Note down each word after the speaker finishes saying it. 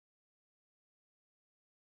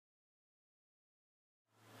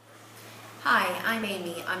Hi, I'm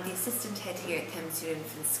Amy. I'm the assistant head here at Thamesville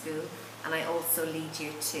Infant School and I also lead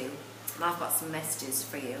Year 2. And I've got some messages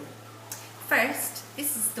for you. First,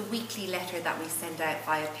 this is the weekly letter that we send out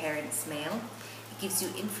via parents' mail. It gives you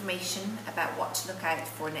information about what to look out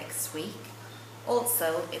for next week.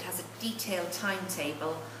 Also, it has a detailed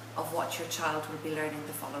timetable of what your child will be learning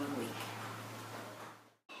the following week.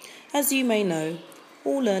 As you may know,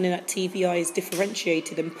 all learning at TVI is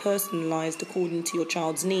differentiated and personalised according to your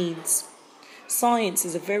child's needs. Science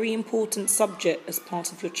is a very important subject as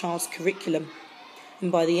part of your child's curriculum, and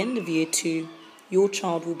by the end of Year 2, your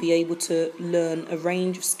child will be able to learn a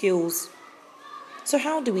range of skills. So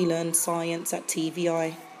how do we learn science at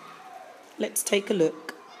TVI? Let's take a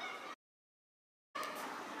look.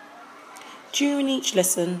 During each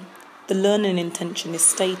lesson, the learning intention is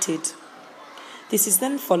stated. This is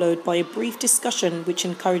then followed by a brief discussion which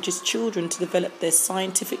encourages children to develop their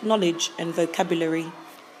scientific knowledge and vocabulary.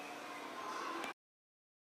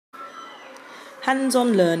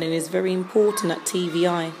 Hands-on learning is very important at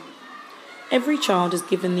TVI. Every child is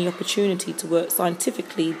given the opportunity to work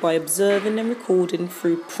scientifically by observing and recording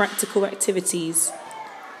through practical activities,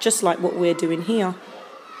 just like what we're doing here.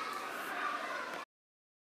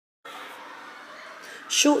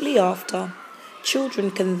 Shortly after, children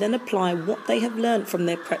can then apply what they have learnt from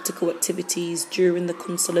their practical activities during the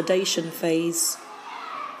consolidation phase.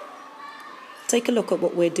 Take a look at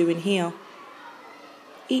what we're doing here.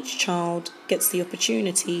 Each child gets the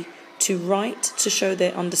opportunity to write to show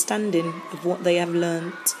their understanding of what they have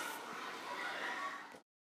learnt.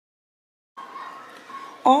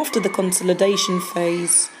 After the consolidation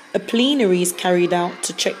phase, a plenary is carried out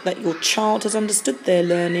to check that your child has understood their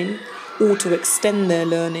learning or to extend their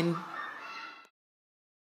learning.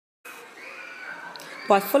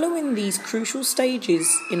 By following these crucial stages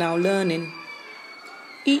in our learning,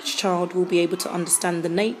 each child will be able to understand the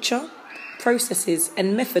nature, processes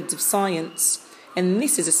and methods of science, and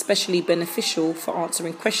this is especially beneficial for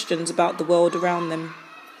answering questions about the world around them.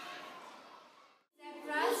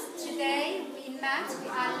 Today we are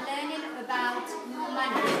learning about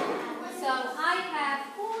money. So I have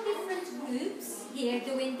 4 different groups here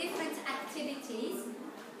doing different activities.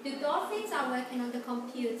 The dolphins are working on the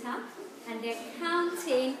computer and they're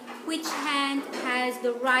counting which hand has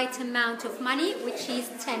the right amount of money, which is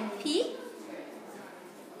 10p.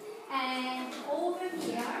 And over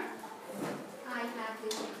here, I have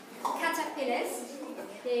the caterpillars,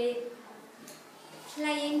 the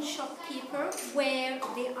playing shopkeeper, where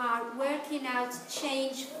they are working out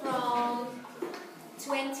change from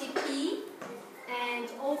 20p. And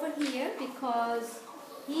over here, because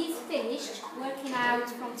he's finished working out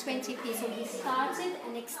from 20p, so he started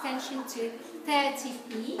an extension to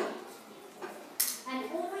 30p. And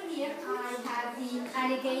over here, I have the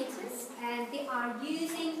alligators, and they are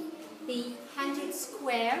using the 100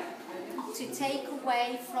 square to take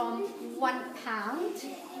away from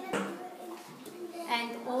 £1.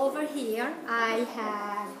 And over here I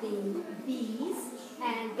have the bees,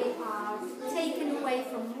 and they are taken away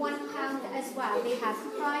from £1 as well. They have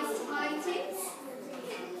priced items,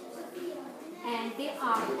 and they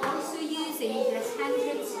are also using this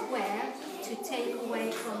 100 square to take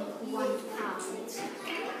away from £1.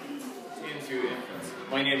 Infants.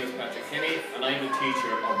 My name is Patrick Kinney and I'm the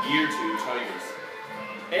teacher of Year 2 Tigers.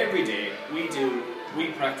 Every day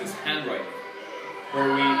we practice handwriting,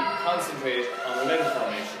 where we concentrate on the letter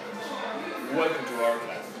formation. Welcome to our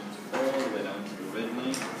class. All the way down to the red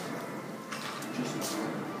line. Just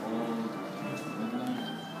all the way to the red line.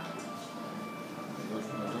 Go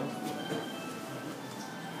from the top.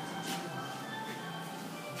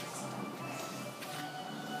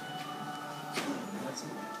 That's it.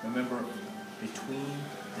 Remember, between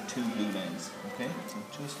the 2 blue lines, okay? So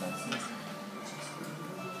just like this.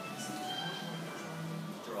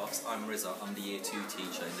 I'm Riza, I'm the Year 2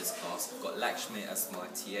 teacher in this class. I've got Lakshmi as my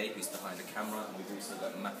TA who's behind the camera, and we've also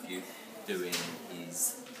got Matthew doing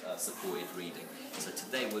his supported reading. So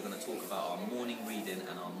today we're going to talk about our morning reading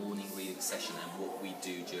and our morning reading session and what we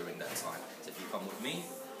do during that time. So if you come with me.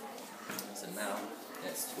 So now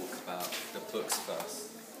let's talk about the books first.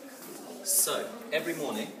 So every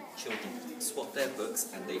morning children swap their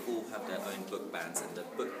books and they all have their own book bands, and the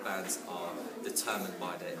book bands are determined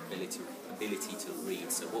by their ability to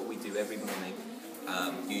read. So what we do every morning,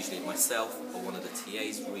 usually myself or one of the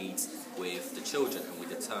TAs reads with the children, and we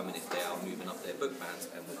determine if they are moving up their book bands,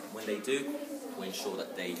 and when they do, we ensure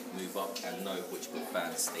that they move up and know which book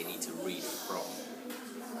bands they need to read from.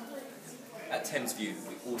 At Thamesview,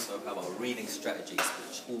 we also have our reading strategies,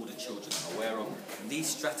 which all the children are aware of. And these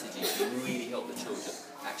strategies really help the children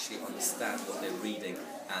actually understand what they're reading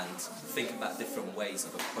and think about different ways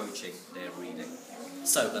of approaching their reading.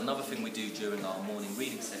 So another thing we do during our morning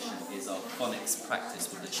reading session is our phonics practice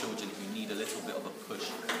with the children who need a little bit of a push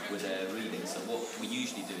with their reading. So what we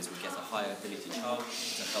usually do is we get a higher ability child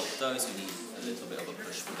to help those who need a little bit of a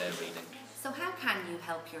push with their reading. So how can you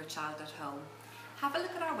help your child at home? Have a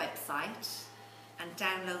look at our website and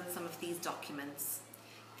download some of these documents.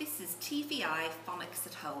 This is TVI Phonics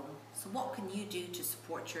at Home. So what can you do to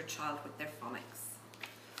support your child with their phonics?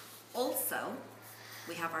 Also,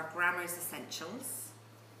 we have our Grammars Essentials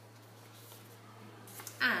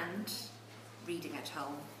and Reading at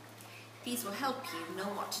Home. These will help you know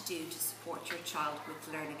what to do to support your child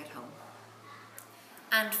with learning at home.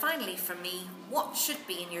 And finally, for me, what should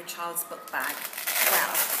be in your child's book bag?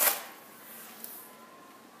 Well,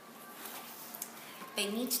 they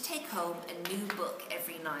need to take home a new book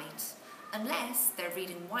every night. Unless they're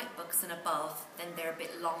reading white books and above, then they're a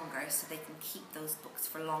bit longer, so they can keep those books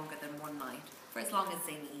for longer than one night, for as long as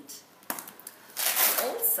they need.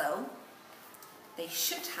 Also, they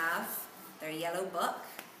should have their yellow book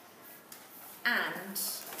and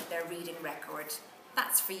their reading record.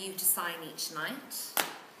 That's for you to sign each night.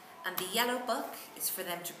 And the yellow book is for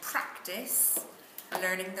them to practice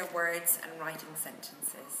learning their words and writing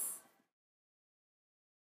sentences.